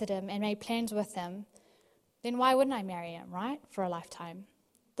trusted him and made plans with him. Then why wouldn't I marry him, right, for a lifetime?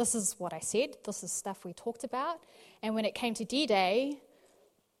 This is what I said. This is stuff we talked about. And when it came to D-Day,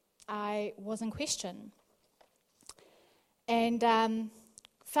 I was in question. And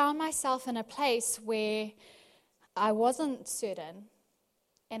found myself in a place where I wasn't certain,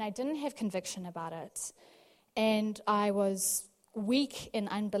 and I didn't have conviction about it. And I was weak in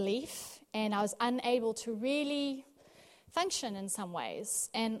unbelief, and I was unable to really function in some ways.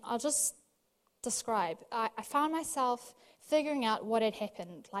 And I'll just describe. I found myself figuring out what had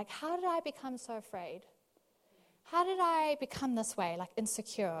happened. How did I become so afraid? How did I become this way,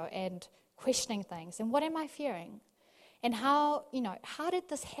 insecure and questioning things? And what am I fearing? And how did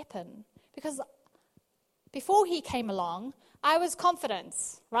this happen? Because before he came along, I was confident,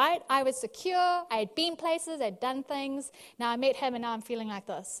 right? I was secure. I had been places. I'd done things. Now I met him, and now I'm feeling like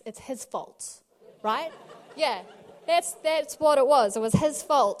this. It's his fault, right? Yeah, that's what it was. It was his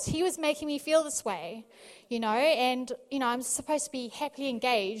fault. He was making me feel this way, and, I'm supposed to be happily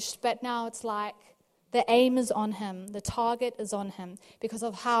engaged, but now it's like the aim is on him. The target is on him, because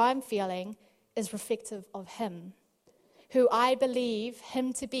of how I'm feeling is reflective of him. Who I believe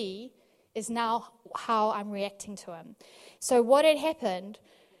him to be is now how I'm reacting to him. So what had happened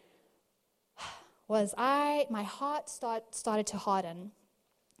was my heart started to harden.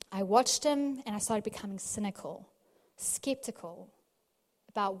 I watched him, and I started becoming cynical, skeptical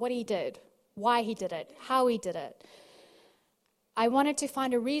about what he did, why he did it, how he did it. I wanted to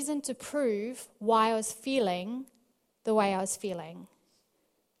find a reason to prove why I was feeling the way I was feeling.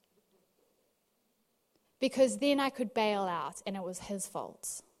 Because then I could bail out, and it was his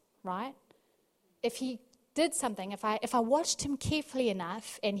fault, right? If he did something, if I watched him carefully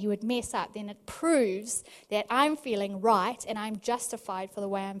enough and he would mess up, then it proves that I'm feeling right and I'm justified for the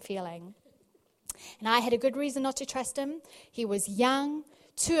way I'm feeling. And I had a good reason not to trust him. He was young,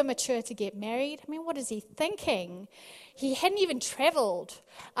 too immature to get married. What is he thinking? He hadn't even traveled.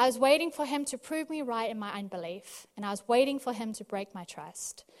 I was waiting for him to prove me right in my unbelief, and I was waiting for him to break my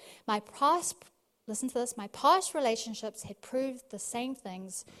trust. Listen to this, my past relationships had proved the same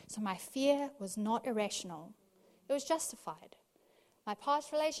things, so my fear was not irrational. It was justified. My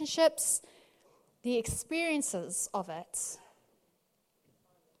past relationships, the experiences of it,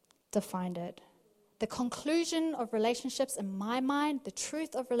 defined it. The conclusion of relationships in my mind, the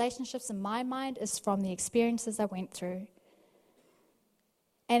truth of relationships in my mind is from the experiences I went through.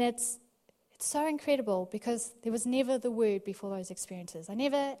 And it's so incredible because there was never the word before those experiences. I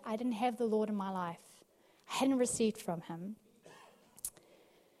didn't have the Lord in my life. I hadn't received from him.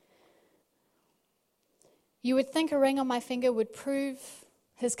 You would think a ring on my finger would prove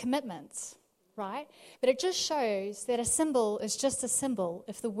his commitment, right? But it just shows that a symbol is just a symbol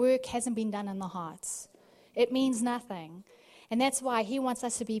if the work hasn't been done in the hearts. It means nothing. And that's why he wants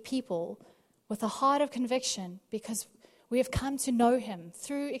us to be people with a heart of conviction, because we have come to know him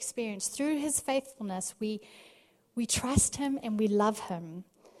through experience, through his faithfulness. We trust him and we love him.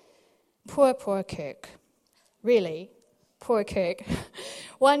 Poor Kirk. Really, poor Kirk.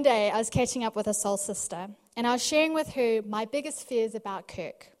 One day I was catching up with a soul sister, and I was sharing with her my biggest fears about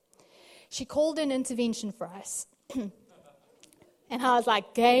Kirk. She called in intervention for us. And I was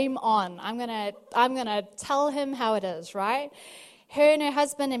like, game on. I'm gonna tell him how it is, right? Her and her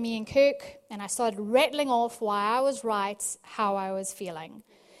husband and me and Kirk, and I started rattling off why I was right, how I was feeling.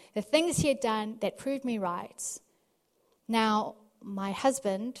 The things he had done that proved me right. Now, my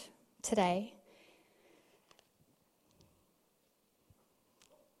husband today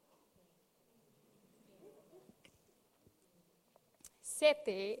sat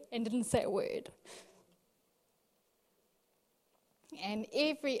there and didn't say a word. And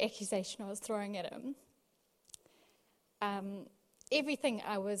every accusation I was throwing at him, everything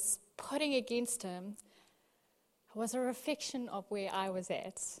I was putting against him was a reflection of where I was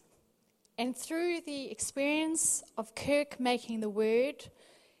at. And through the experience of Kirk making the word,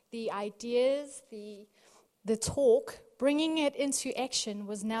 the ideas, the talk, bringing it into action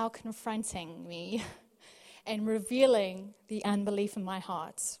was now confronting me and revealing the unbelief in my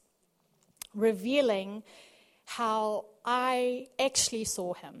heart, revealing how I actually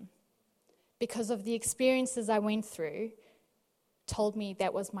saw him because of the experiences I went through, told me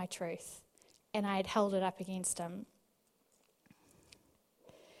that was my truth, and I had held it up against him.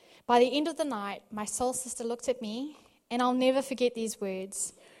 By the end of the night, my soul sister looked at me, and I'll never forget these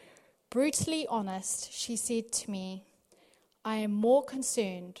words. Brutally honest, she said to me, I am more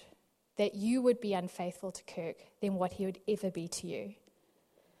concerned that you would be unfaithful to Kirk than what he would ever be to you.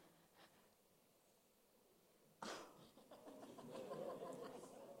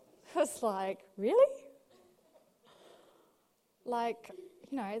 I was like, really? Like,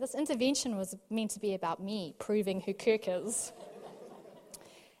 this intervention was meant to be about me proving who Kirk is.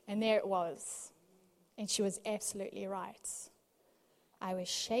 And there it was. And she was absolutely right. I was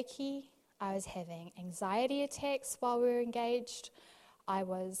shaky. I was having anxiety attacks while we were engaged. I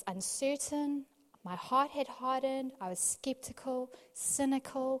was uncertain. My heart had hardened. I was skeptical,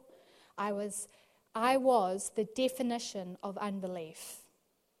 cynical. I was the definition of unbelief,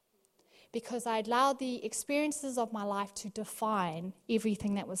 because I allowed the experiences of my life to define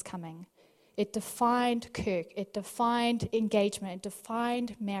everything that was coming. It defined Kirk. It defined engagement. It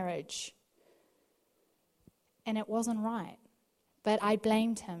defined marriage. And it wasn't right. But I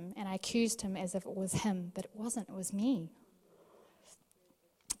blamed him and I accused him as if it was him, but it wasn't. It was me.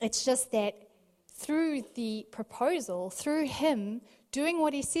 It's just that through the proposal, through him doing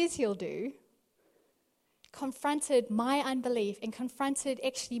what he says he'll do, confronted my unbelief and confronted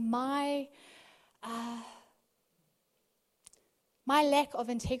actually my lack of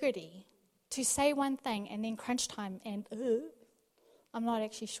integrity to say one thing and then crunch time and I'm not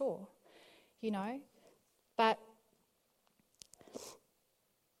actually sure, But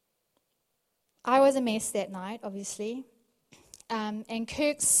I was a mess that night, obviously, and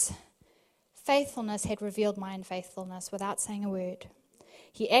Kirk's faithfulness had revealed my unfaithfulness without saying a word.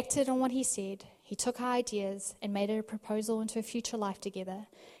 He acted on what he said. He took our ideas and made it a proposal into a future life together.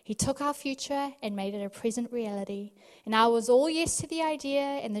 He took our future and made it a present reality. And I was all yes to the idea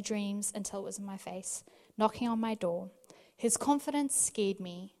and the dreams until it was in my face, knocking on my door. His confidence scared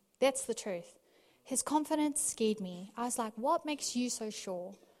me. That's the truth. His confidence scared me. I was like, what makes you so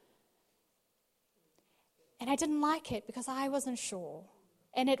sure? And I didn't like it because I wasn't sure.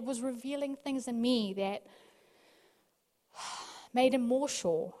 And it was revealing things in me that made him more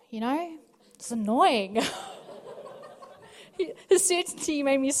sure, It's annoying. His certainty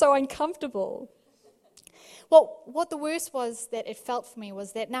made me so uncomfortable. Well, what the worst was that it felt for me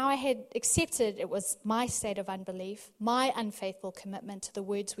was that now I had accepted it was my state of unbelief, my unfaithful commitment to the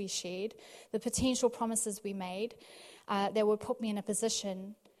words we shared, the potential promises we made that would put me in a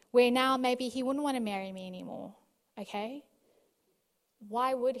position where now maybe he wouldn't want to marry me anymore, okay?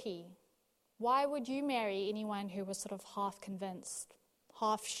 Why would he? Why would you marry anyone who was sort of half convinced,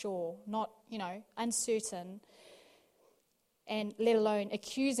 half sure, not, uncertain, and let alone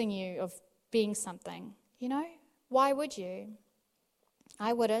accusing you of being something, Why would you?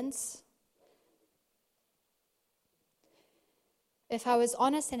 I wouldn't. If I was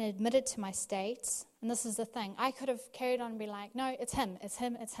honest and admitted to my state, and this is the thing, I could have carried on and be like, no, it's him.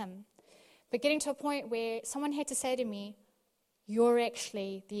 But getting to a point where someone had to say to me, you're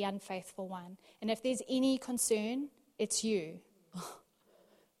actually the unfaithful one. And if there's any concern, it's you.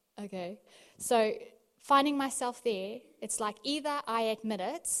 Okay. So finding myself there, it's like either I admit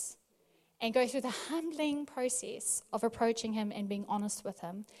it and go through the humbling process of approaching him and being honest with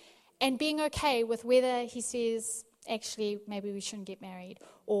him and being okay with whether he says, actually, maybe we shouldn't get married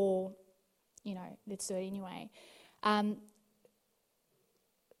or, let's do it anyway.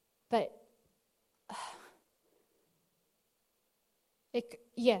 But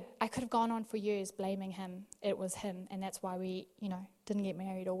I could have gone on for years blaming him. It was him, and that's why we, didn't get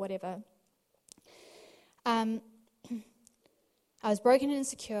married or whatever. I was broken and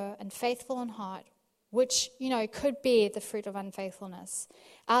insecure and faithful in heart, which, could bear the fruit of unfaithfulness.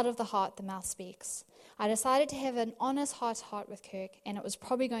 Out of the heart, the mouth speaks. I decided to have an honest heart-to-heart with Kirk, and it was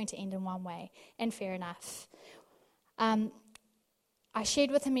probably going to end in one way, and fair enough. I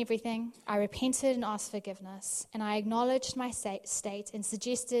shared with him everything. I repented and asked forgiveness, and I acknowledged my state and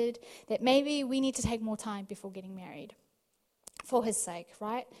suggested that maybe we need to take more time before getting married, for his sake,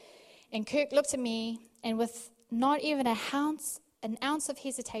 right? And Kirk looked at me, and with not even an ounce of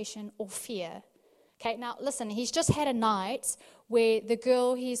hesitation or fear. Okay, now listen, he's just had a night where the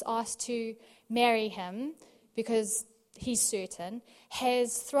girl he's asked to marry him, because he's certain,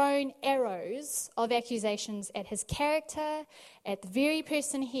 has thrown arrows of accusations at his character, at the very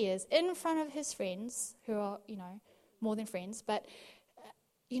person he is, in front of his friends, who are, more than friends, but,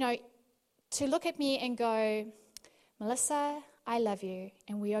 to look at me and go, Melissa, I love you,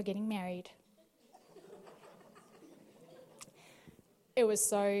 and we are getting married. It was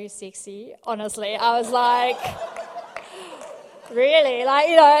so sexy, honestly. I was like, really?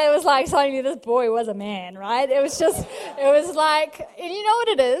 It was like suddenly this boy was a man, right? It was like, and you know what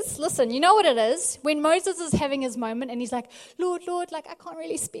it is? Listen, you know what it is? When Moses is having his moment and he's like, Lord, I can't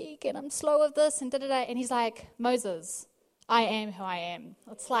really speak and I'm slow of this and da-da-da. And he's like, Moses, I am who I am.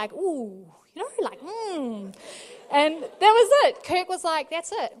 It's like, ooh, And that was it. Kirk was like,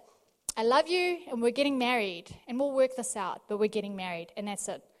 that's it. I love you, and we're getting married, and we'll work this out, but we're getting married, and that's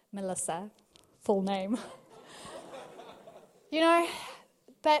it. Melissa, full name.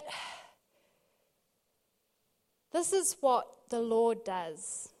 But this is what the Lord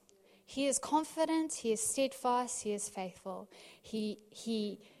does. He is confident, he is steadfast, he is faithful.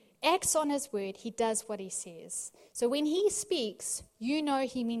 He acts on his word, he does what he says. So when he speaks,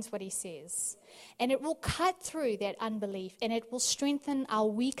 he means what he says. And it will cut through that unbelief, and it will strengthen our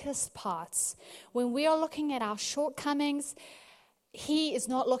weakest parts. When we are looking at our shortcomings, he is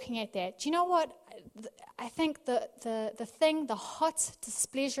not looking at that. Do you know what? I think the hot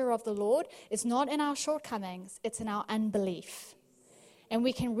displeasure of the Lord is not in our shortcomings, it's in our unbelief. And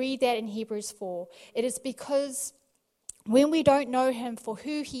we can read that in Hebrews 4. It is because when we don't know him for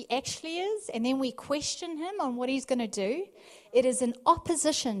who he actually is, and then we question him on what he's going to do, it is in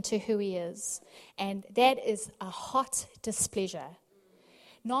opposition to who he is. And that is a hot displeasure.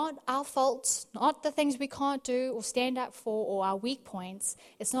 Not our faults, not the things we can't do or stand up for or our weak points.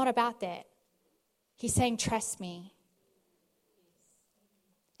 It's not about that. He's saying, trust me.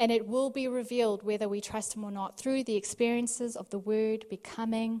 And it will be revealed whether we trust him or not through the experiences of the word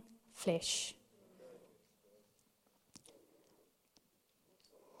becoming flesh.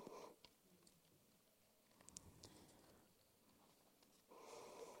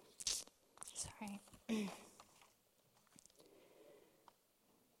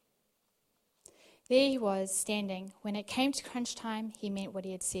 There he was, standing. When it came to crunch time, he meant what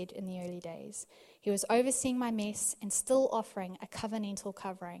he had said in the early days. He was overseeing my mess and still offering a covenantal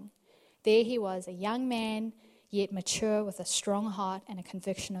covering. There he was, a young man, yet mature with a strong heart and a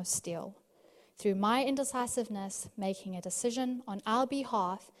conviction of steel. Through my indecisiveness, making a decision on our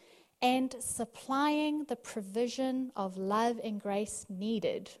behalf and supplying the provision of love and grace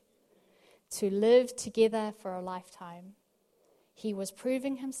needed to live together for a lifetime. He was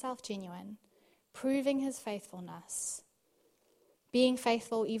proving himself genuine, proving his faithfulness, being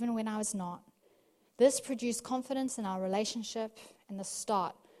faithful even when I was not. This produced confidence in our relationship and the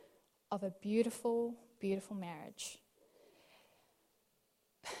start of a beautiful, beautiful marriage.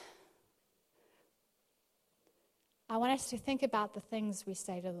 I want us to think about the things we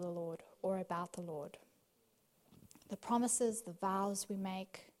say to the Lord or about the Lord. The promises, the vows we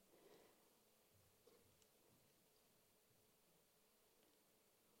make.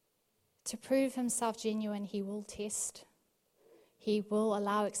 To prove himself genuine, he will test. He will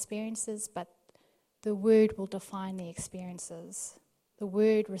allow experiences, but the word will define the experiences. The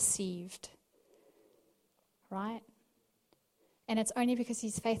word received. Right? And it's only because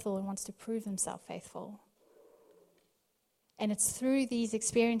he's faithful and wants to prove himself faithful. And it's through these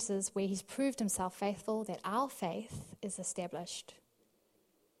experiences where he's proved himself faithful that our faith is established.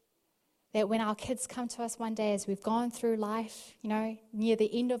 That when our kids come to us one day as we've gone through life, near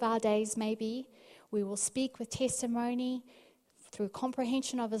the end of our days maybe, we will speak with testimony through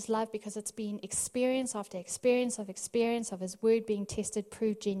comprehension of his love, because it's been experience after experience of his word being tested,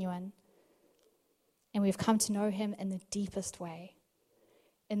 proved genuine. And we've come to know him in the deepest way,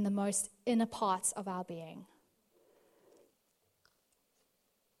 in the most inner parts of our being.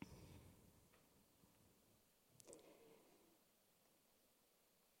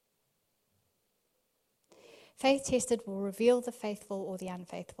 Faith tested will reveal the faithful or the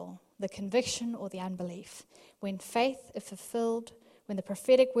unfaithful, the conviction or the unbelief. When faith is fulfilled, when the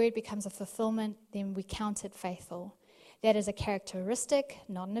prophetic word becomes a fulfillment, then we count it faithful. That is a characteristic,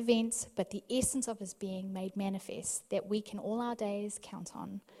 not an event, but the essence of his being made manifest, that we can all our days count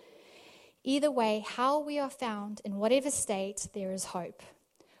on. Either way, how we are found, in whatever state, there is hope.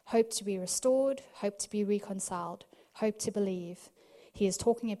 Hope to be restored, hope to be reconciled, hope to believe. He is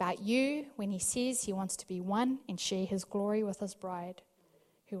talking about you when he says he wants to be one and share his glory with his bride,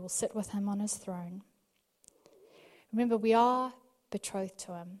 who will sit with him on his throne. Remember, we are betrothed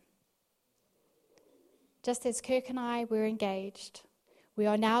to him. Just as Kirk and I were engaged, we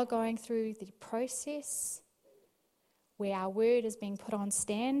are now going through the process where our word is being put on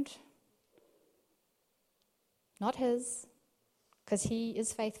stand. Not his, because he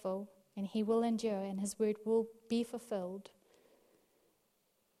is faithful and he will endure and his word will be fulfilled.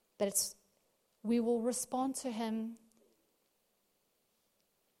 But we will respond to him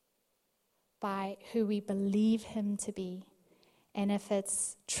by who we believe him to be. And if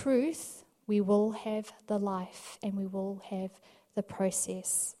it's truth, we will have the life and we will have the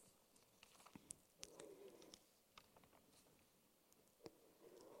process.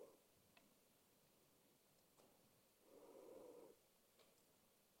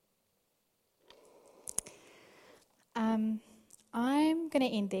 I'm going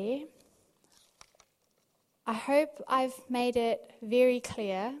to end there. I hope I've made it very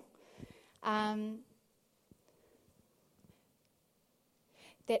clear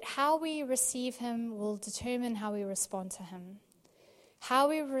that how we receive him will determine how we respond to him. How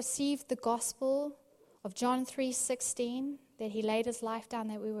we receive the gospel of John 3:16, that he laid his life down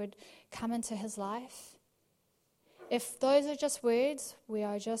that we would come into his life. If those are just words, we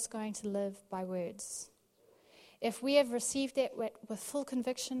are just going to live by words. If we have received it with full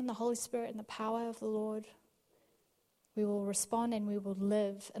conviction in the Holy Spirit and the power of the Lord, we will respond and we will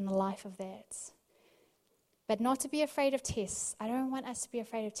live in the life of that. But not to be afraid of tests. I don't want us to be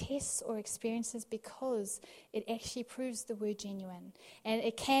afraid of tests or experiences, because it actually proves the word genuine. And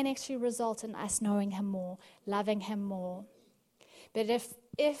it can actually result in us knowing him more, loving him more. But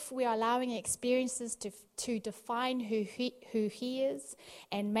if we are allowing experiences to define who he is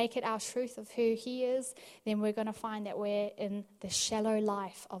and make it our truth of who he is, then we're going to find that we're in the shallow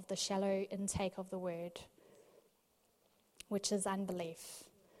life of the shallow intake of the word, which is unbelief.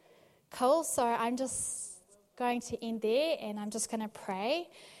 Cool, so I'm just going to end there and I'm just going to pray.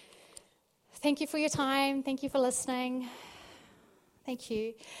 Thank you for your time. Thank you for listening. Thank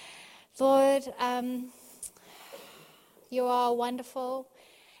you. Lord, you are wonderful,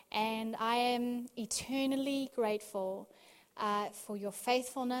 and I am eternally grateful for your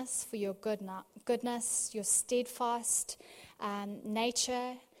faithfulness, for your goodness, your steadfast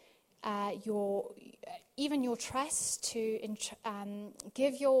nature, even your trust to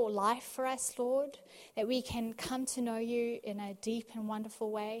give your life for us, Lord, that we can come to know you in a deep and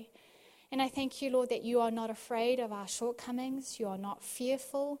wonderful way. And I thank you, Lord, that you are not afraid of our shortcomings. You are not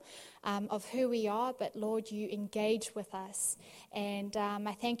fearful of who we are, but, Lord, you engage with us. And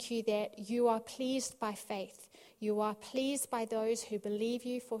I thank you that you are pleased by faith. You are pleased by those who believe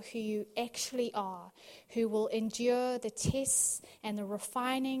you for who you actually are, who will endure the tests and the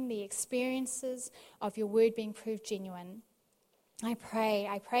refining, the experiences of your word being proved genuine. I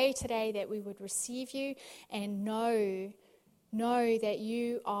pray today that we would receive you and know that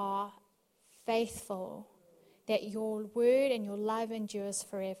you are faithful, that your word and your love endures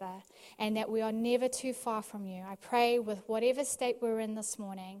forever, and that we are never too far from you. I pray with whatever state we're in this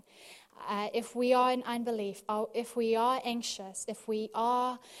morning, if we are in unbelief, if we are anxious, if we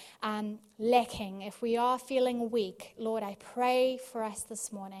are lacking, if we are feeling weak, Lord, I pray for us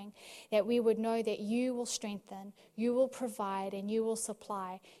this morning that we would know that you will strengthen, you will provide, and you will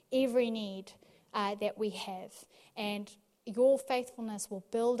supply every need that we have. And your faithfulness will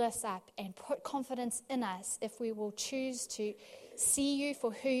build us up and put confidence in us if we will choose to see you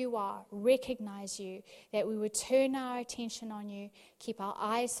for who you are, recognize you, that we would turn our attention on you, keep our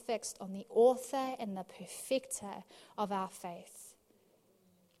eyes fixed on the author and the perfecter of our faith.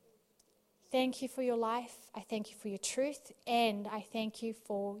 Thank you for your life. I thank you for your truth, and I thank you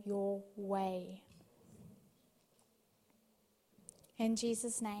for your way. In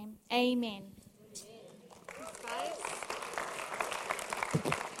Jesus' name, amen. Thanks, guys.